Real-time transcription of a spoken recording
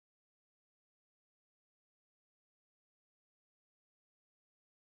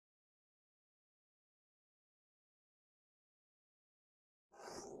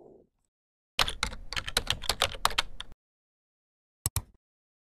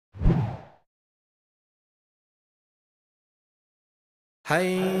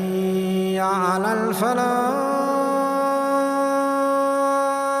حي على الفلاح.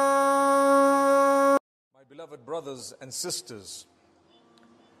 My beloved brothers and sisters,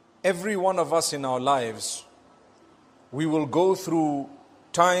 every one of us in our lives, we will go through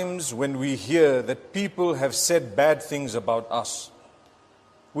times when we hear that people have said bad things about us.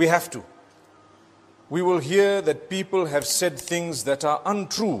 We have to. We will hear that people have said things that are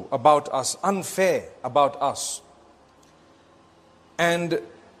untrue about us, unfair about us. And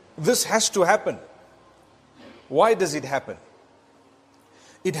this has to happen. Why does it happen?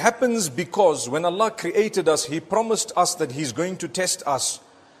 It happens because when Allah created us, He promised us that He's going to test us.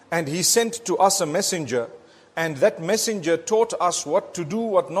 And He sent to us a messenger. And that messenger taught us what to do,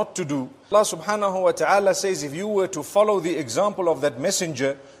 what not to do. Allah subhanahu wa ta'ala says, if you were to follow the example of that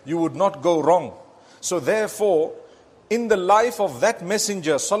messenger, you would not go wrong. So therefore, in the life of that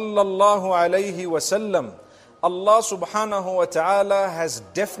messenger, sallallahu alayhi wasallam, Allah subhanahu wa ta'ala has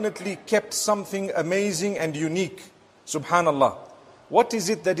definitely kept something amazing and unique. Subhanallah. What is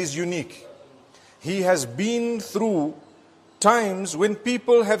it that is unique? He has been through times when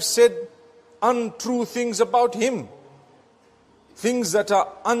people have said untrue things about him. Things that are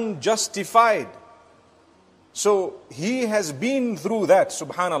unjustified. So he has been through that,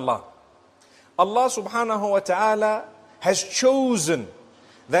 subhanallah. Allah subhanahu wa ta'ala has chosen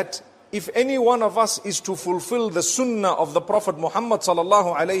that if any one of us is to fulfill the sunnah of the Prophet Muhammad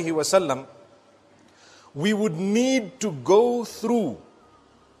sallallahu alayhi wasallam, we would need to go through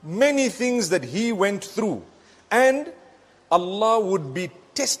many things that he went through. And Allah would be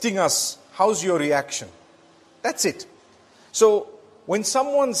testing us. How's your reaction? That's it. So when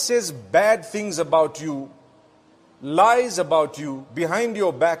someone says bad things about you, lies about you, behind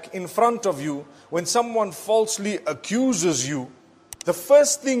your back, in front of you, when someone falsely accuses you, the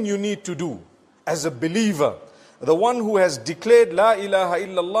first thing you need to do as a believer, the one who has declared La ilaha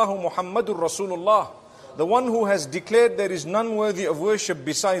illallah Muhammadur Rasulullah, the one who has declared there is none worthy of worship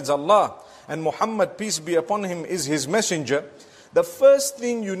besides Allah, and Muhammad, peace be upon him, is his messenger, the first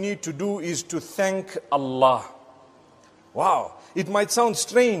thing you need to do is to thank Allah. Wow, it might sound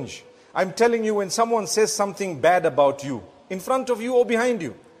strange. I'm telling you, when someone says something bad about you, in front of you or behind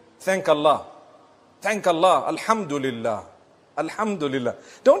you, thank Allah. Thank Allah. Alhamdulillah. Alhamdulillah.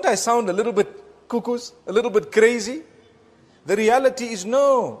 Don't I sound a little bit cuckoos? A little bit crazy? The reality is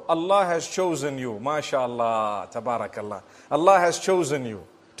no. Allah has chosen you. MashaAllah. Tabarakallah. Allah has chosen you.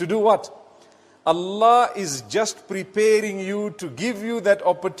 To do what? Allah is just preparing you to give you that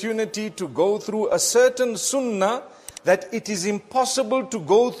opportunity to go through a certain sunnah that it is impossible to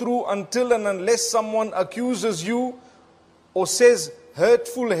go through until and unless someone accuses you or says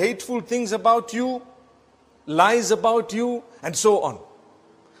hurtful, hateful things about you, lies about you, and so on.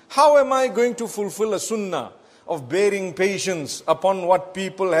 How am I going to fulfill a sunnah of bearing patience upon what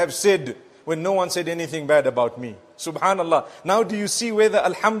people have said when no one said anything bad about me? Subhanallah. Now do you see where the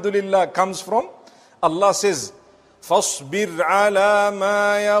Alhamdulillah comes from? Allah says, فَاصْبِرْ عَلَى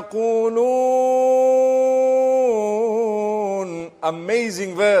مَا يَقُولُونَ.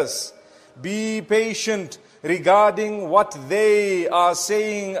 Amazing verse. Be patient regarding what they are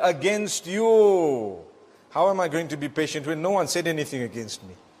saying against you. How am I going to be patient when no one said anything against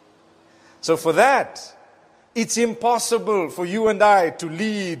me? So for that, it's impossible for you and I to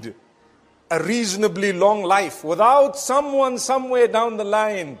lead a reasonably long life without someone somewhere down the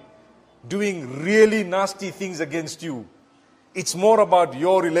line doing really nasty things against you. It's more about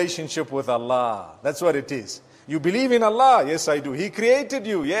your relationship with Allah. That's what it is. You believe in Allah? Yes, I do. He created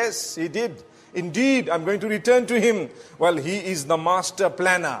you? Yes, He did. Indeed, I'm going to return to Him. Well, He is the master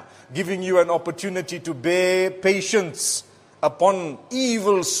planner, giving you an opportunity to bear patience upon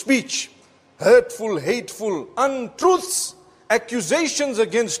evil speech, hurtful, hateful, untruths, accusations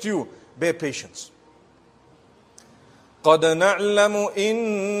against you. Bear patience. قَدْ نَعْلَمُ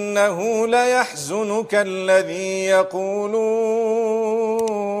إِنَّهُ لَيَحْزُنُكَ الَّذِي يَقُولُونَ.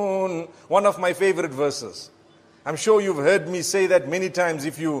 One of my favorite verses. I'm sure you've heard me say that many times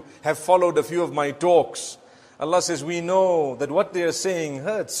if you have followed a few of my talks. Allah says, we know that what they are saying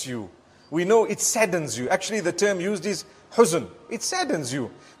hurts you. We know it saddens you. Actually, the term used is huzn. It saddens you.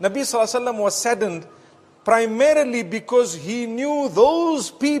 Nabi Sallallahu Alaihi Wasallam was saddened primarily because he knew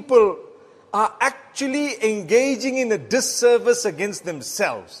those people are actually engaging in a disservice against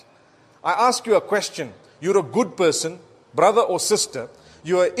themselves. I ask you a question. You're a good person, brother or sister.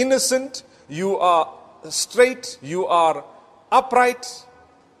 You are innocent. You are straight. You are upright.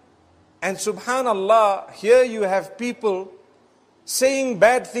 And subhanallah, here you have people saying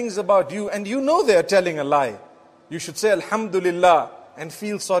bad things about you, and you know they are telling a lie. You should say Alhamdulillah and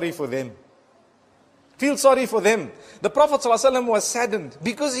feel sorry for them. Feel sorry for them. The Prophet ﷺ was saddened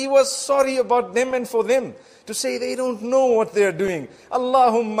because he was sorry about them and for them. To say they don't know what they're doing.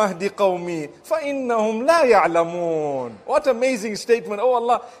 Allahumma hdi qawmi fa innahum la ya'lamun. What amazing statement. Oh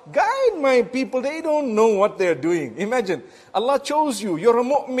Allah, guide my people. They don't know what they're doing. Imagine, Allah chose you. You're a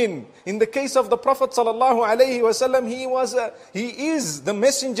mu'min. In the case of the Prophet ﷺ, he is the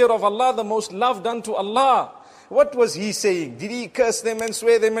messenger of Allah, the most loved unto Allah. What was he saying? Did he curse them and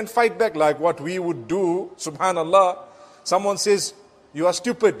swear them and fight back like what we would do? Subhanallah. Someone says, you are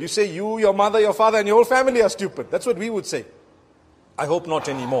stupid. You say you, your mother, your father and your whole family are stupid. That's what we would say. I hope not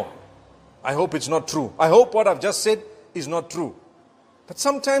anymore. I hope it's not true. I hope what I've just said is not true. But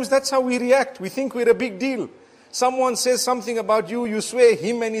sometimes that's how we react. We think we're a big deal. Someone says something about you, you swear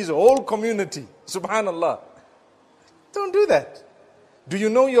him and his whole community. Subhanallah. Don't do that. Do you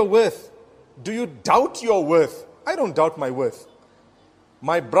know your worth? Do you doubt your worth? I don't doubt my worth.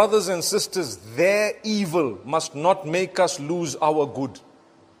 My brothers and sisters, their evil must not make us lose our good.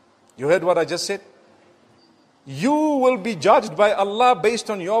 You heard what I just said? You will be judged by Allah based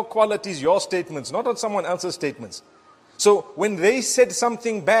on your qualities, your statements, not on someone else's statements. So when they said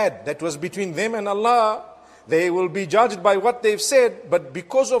something bad that was between them and Allah, they will be judged by what they've said, but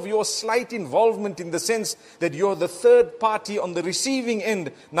because of your slight involvement in the sense that you're the third party on the receiving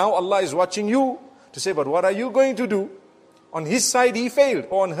end, now Allah is watching you to say, but what are you going to do? On his side he failed,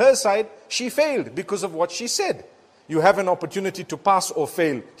 or on her side she failed because of what she said. You have an opportunity to pass or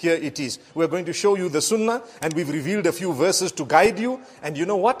fail. Here it is. We're going to show you the sunnah and we've revealed a few verses to guide you. And you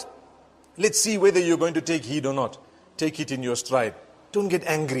know what? Let's see whether you're going to take heed or not. Take it in your stride. Don't get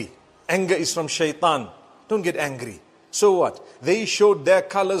angry. Anger is from shaitan. Don't get angry. So what? They showed their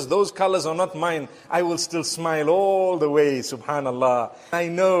colors. Those colors are not mine. I will still smile all the way. Subhanallah. I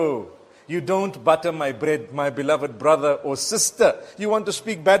know. You don't butter my bread, my beloved brother or sister. You want to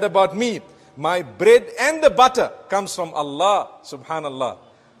speak bad about me. My bread and the butter comes from Allah. Subhanallah.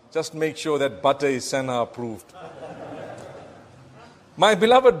 Just make sure that butter is Sana approved. My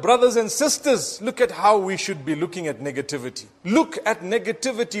beloved brothers and sisters, look at how we should be looking at negativity. Look at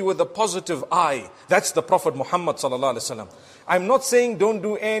negativity with a positive eye. That's the Prophet Muhammad sallallahu alaihi wasallam. I'm not saying don't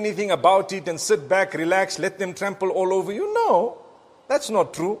do anything about it and sit back, relax, let them trample all over you. No, that's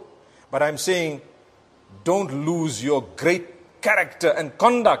not true. But I'm saying don't lose your great character and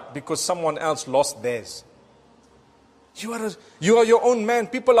conduct because someone else lost theirs. You are your own man.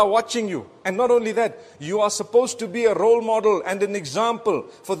 People are watching you. And not only that, you are supposed to be a role model and an example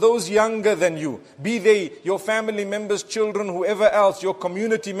for those younger than you. Be they your family members, children, whoever else, your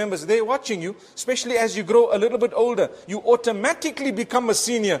community members. They're watching you, especially as you grow a little bit older. You automatically become a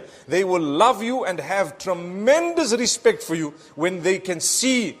senior. They will love you and have tremendous respect for you when they can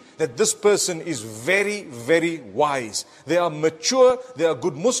see that this person is very, very wise. They are mature. They are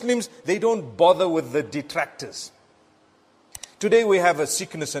good Muslims. They don't bother with the detractors. Today we have a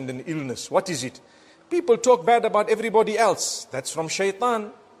sickness and an illness. What is it? People talk bad about everybody else. That's from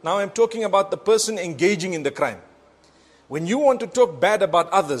shaitan. Now I'm talking about the person engaging in the crime. When you want to talk bad about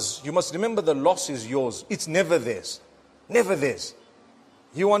others, you must remember the loss is yours. It's never theirs. Never theirs.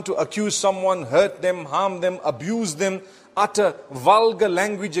 You want to accuse someone, hurt them, harm them, abuse them, utter vulgar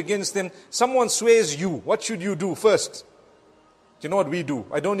language against them. Someone swears you. What should you do first? You know what we do?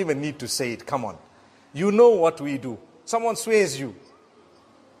 I don't even need to say it. Come on. You know what we do. Someone swears you.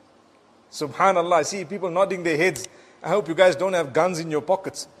 Subhanallah, I see people nodding their heads. I hope you guys don't have guns in your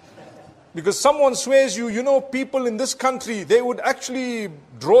pockets. Because someone swears you, you know, people in this country, they would actually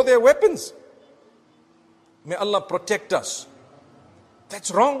draw their weapons. May Allah protect us.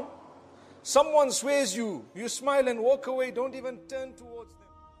 That's wrong. Someone swears you, you smile and walk away, don't even turn towards them.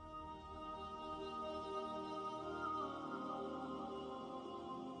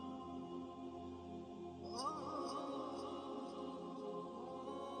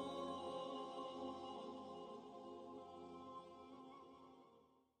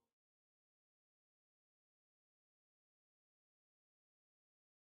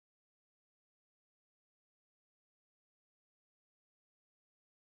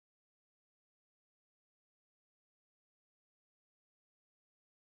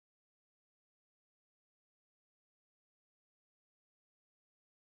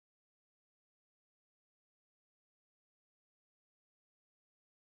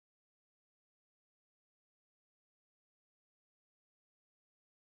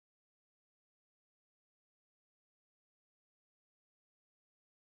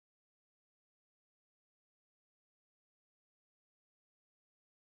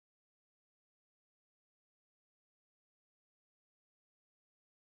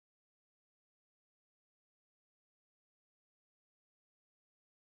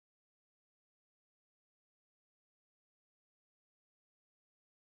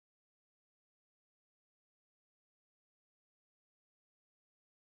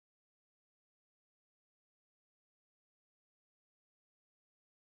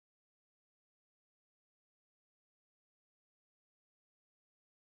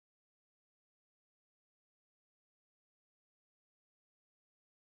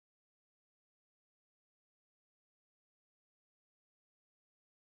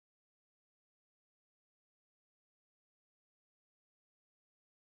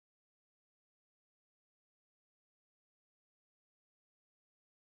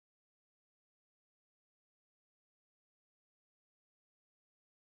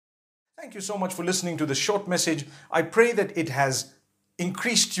 Thank you so much for listening to this short message. I pray that it has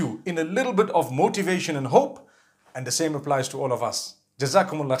increased you in a little bit of motivation and hope, and the same applies to all of us.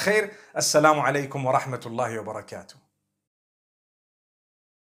 Jazakumullah khair. Assalamu alaikum wa rahmatullahi wa barakatuh.